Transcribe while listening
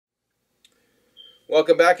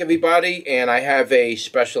Welcome back, everybody, and I have a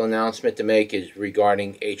special announcement to make is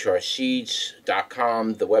regarding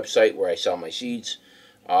HRSEEDS.com, the website where I sell my seeds.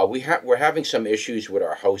 We're having some issues with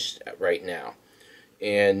our host right now,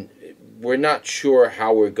 and we're not sure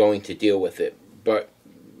how we're going to deal with it. But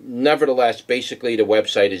nevertheless, basically, the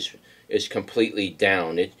website is completely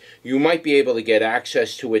down. You might be able to get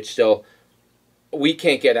access to it still. We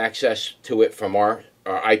can't get access to it from our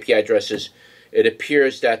IP addresses. It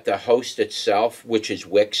appears that the host itself, which is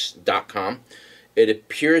Wix.com, it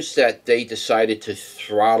appears that they decided to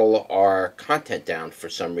throttle our content down for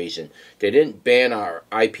some reason. They didn't ban our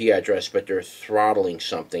IP address, but they're throttling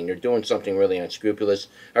something. They're doing something really unscrupulous.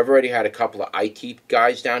 I've already had a couple of IT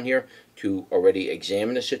guys down here to already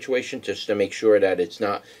examine the situation just to make sure that it's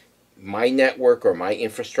not my network or my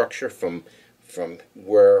infrastructure from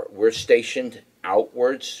where we're stationed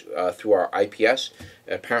outwards through our IPS.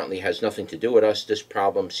 It apparently has nothing to do with us. This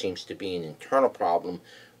problem seems to be an internal problem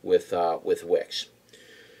with Wix.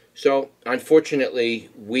 So unfortunately,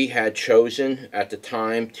 we had chosen at the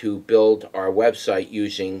time to build our website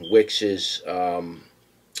using Wix's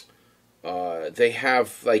they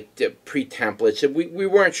have like the pre-templates. We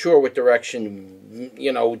weren't sure what direction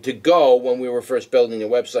to go when we were first building the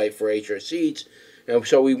website for HRSEEDS. And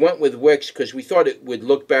so we went with Wix because we thought it would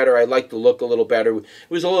look better. I liked the look a little better. It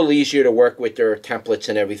was a little easier to work with their templates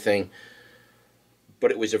and everything.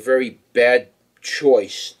 But it was a very bad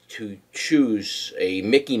choice to choose a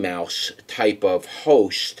Mickey Mouse type of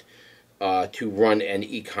host to run an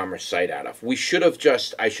e-commerce site out of. I should have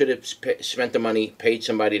spent the money, paid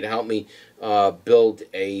somebody to help me build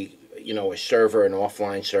a server, an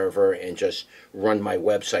offline server, and just run my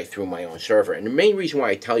website through my own server. And the main reason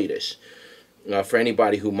why I tell you this, for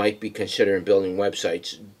anybody who might be considering building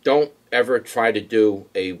websites, don't ever try to do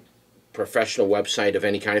a professional website of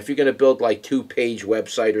any kind. If you're going to build like 2-page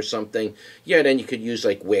website or something, yeah, then you could use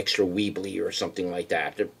like Wix or Weebly or something like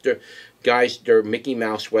that. They're Mickey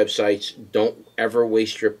Mouse websites. Don't ever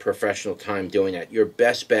waste your professional time doing that. Your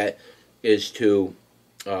best bet is to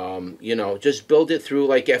just build it through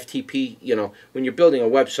like FTP. When you're building a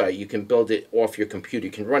website, you can build it off your computer.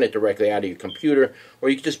 You can run it directly out of your computer, or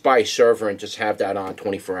you can just buy a server and just have that on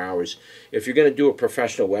 24 hours. If you're going to do a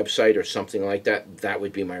professional website or something like that, that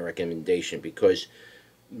would be my recommendation, because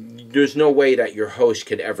there's no way that your host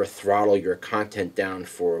could ever throttle your content down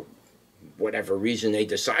for whatever reason they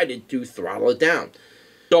decided to throttle it down.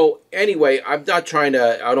 So anyway, I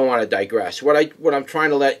don't want to digress. What I'm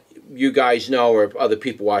trying to let you guys know, or other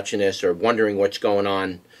people watching this or wondering what's going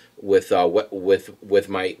on with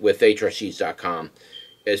HRSEEDS.com,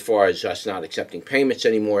 as far as us not accepting payments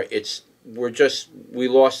anymore, we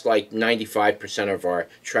lost like 95% of our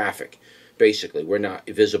traffic. Basically, we're not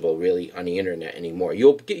visible really on the internet anymore.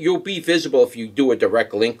 You'll be visible if you do a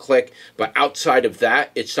direct link click, but outside of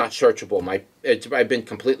that, it's not searchable. I've been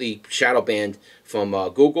completely shadow banned from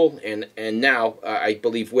Google, and now I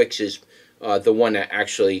believe Wix is the one that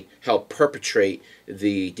actually helped perpetrate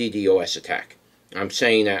the DDoS attack. I'm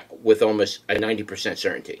saying that with almost a 90%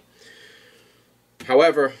 certainty.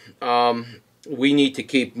 However, we need to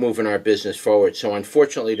keep moving our business forward. So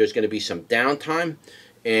unfortunately, there's going to be some downtime,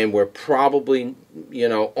 and we're probably,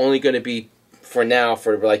 only going to be, for now,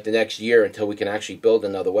 for like the next year until we can actually build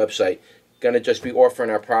another website, going to just be offering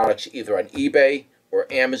our products either on eBay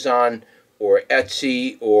or Amazon or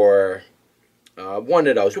Etsy or one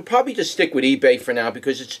of those. We'll probably just stick with eBay for now,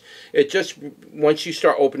 because once you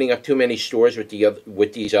start opening up too many stores with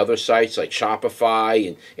these other sites like Shopify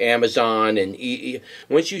and Amazon and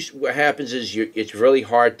what happens is it's really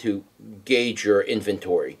hard to gauge your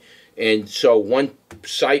inventory. And so one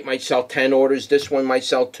site might sell 10 orders, this one might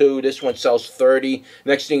sell 2, this one sells 30.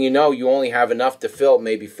 Next thing you know, you only have enough to fill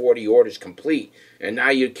maybe 40 orders complete. And now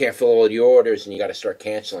you can't fill all your orders, and you got to start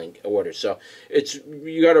canceling orders. So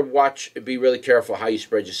you got to be really careful how you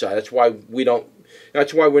spread your site. That's why we're not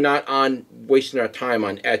wasting our time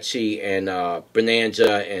on Etsy and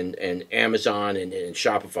Bonanza and Amazon and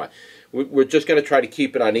Shopify. We're just going to try to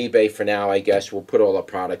keep it on eBay for now, I guess. We'll put all our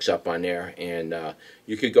products up on there, and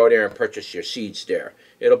you could go there and purchase your seeds there.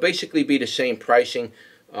 It'll basically be the same pricing.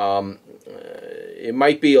 It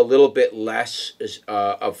might be a little bit less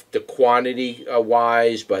of the quantity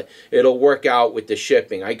wise, but it'll work out with the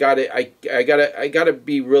shipping. I gotta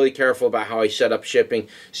be really careful about how I set up shipping.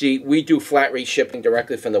 See, we do flat rate shipping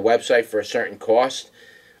directly from the website for a certain cost.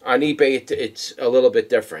 On eBay, it's a little bit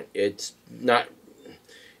different.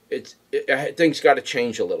 Things got to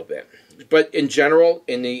change a little bit. But in general,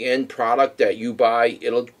 in the end product that you buy,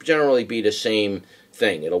 it'll generally be the same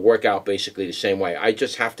thing. It'll work out basically the same way. I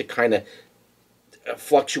just have to kind of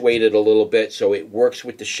fluctuated a little bit, so it works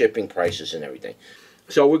with the shipping prices and everything.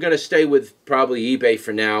 So we're going to stay with probably eBay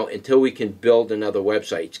for now until we can build another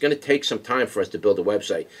website. It's going to take some time for us to build a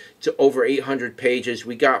website. It's over 800 pages.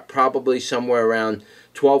 We got probably somewhere around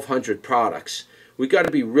 1,200 products. We got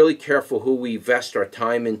to be really careful who we invest our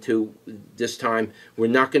time into this time. We're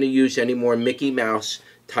not going to use any more Mickey Mouse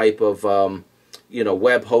type of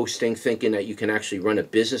web hosting, thinking that you can actually run a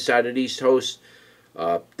business out of these hosts.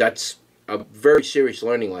 That's a very serious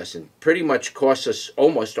learning lesson. Pretty much costs us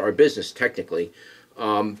almost our business technically,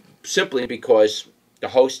 simply because the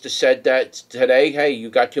host has said that today, hey, you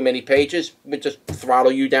got too many pages, we just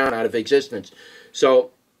throttle you down out of existence.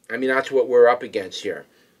 So, I mean, that's what we're up against here.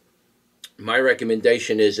 My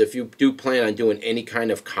recommendation is, if you do plan on doing any kind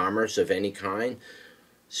of commerce of any kind,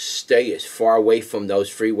 stay as far away from those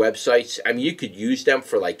free websites. I mean, you could use them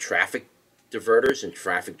for like traffic diverters and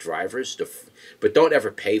traffic drivers, but don't ever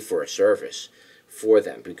pay for a service for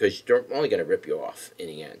them, because they're only going to rip you off in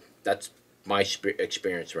the end. That's my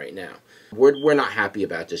experience right now. We're not happy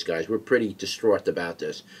about this, guys. We're pretty distraught about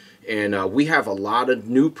this. And we have a lot of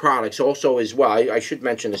new products also as well. I should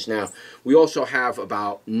mention this now. We also have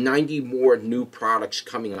about 90 more new products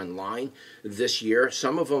coming online this year.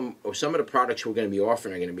 Some of the products we're going to be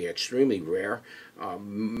offering are going to be extremely rare.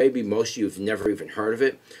 Maybe most of you have never even heard of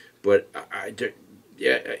it. But I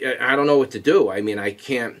don't know what to do. I mean, I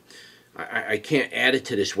can't add it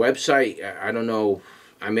to this website. I don't know.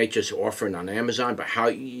 I may just offer it on Amazon, but how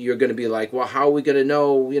you're going to be like, well, how are we going to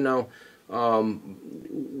know,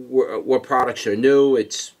 what products are new?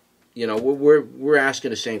 It's, we're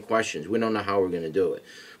asking the same questions. We don't know how we're going to do it.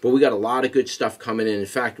 But we got a lot of good stuff coming in. In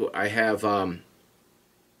fact, I have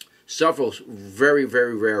several very,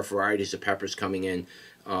 very rare varieties of peppers coming in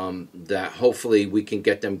that hopefully we can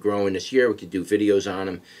get them growing this year. We can do videos on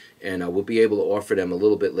them, and we'll be able to offer them a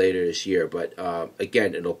little bit later this year. But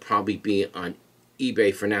again, it'll probably be on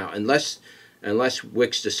eBay for now, unless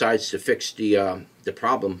Wix decides to fix the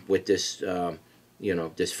problem with this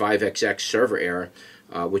this 5XX server error,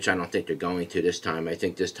 which I don't think they're going to this time. I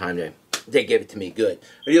think this time they gave it to me good.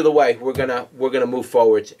 But either way, we're gonna move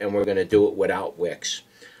forward, and we're gonna do it without Wix.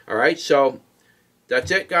 All right, so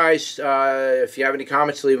that's it, guys. If you have any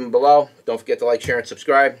comments, leave them below. Don't forget to like, share, and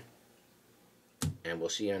subscribe, and we'll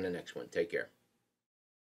see you on the next one. Take care.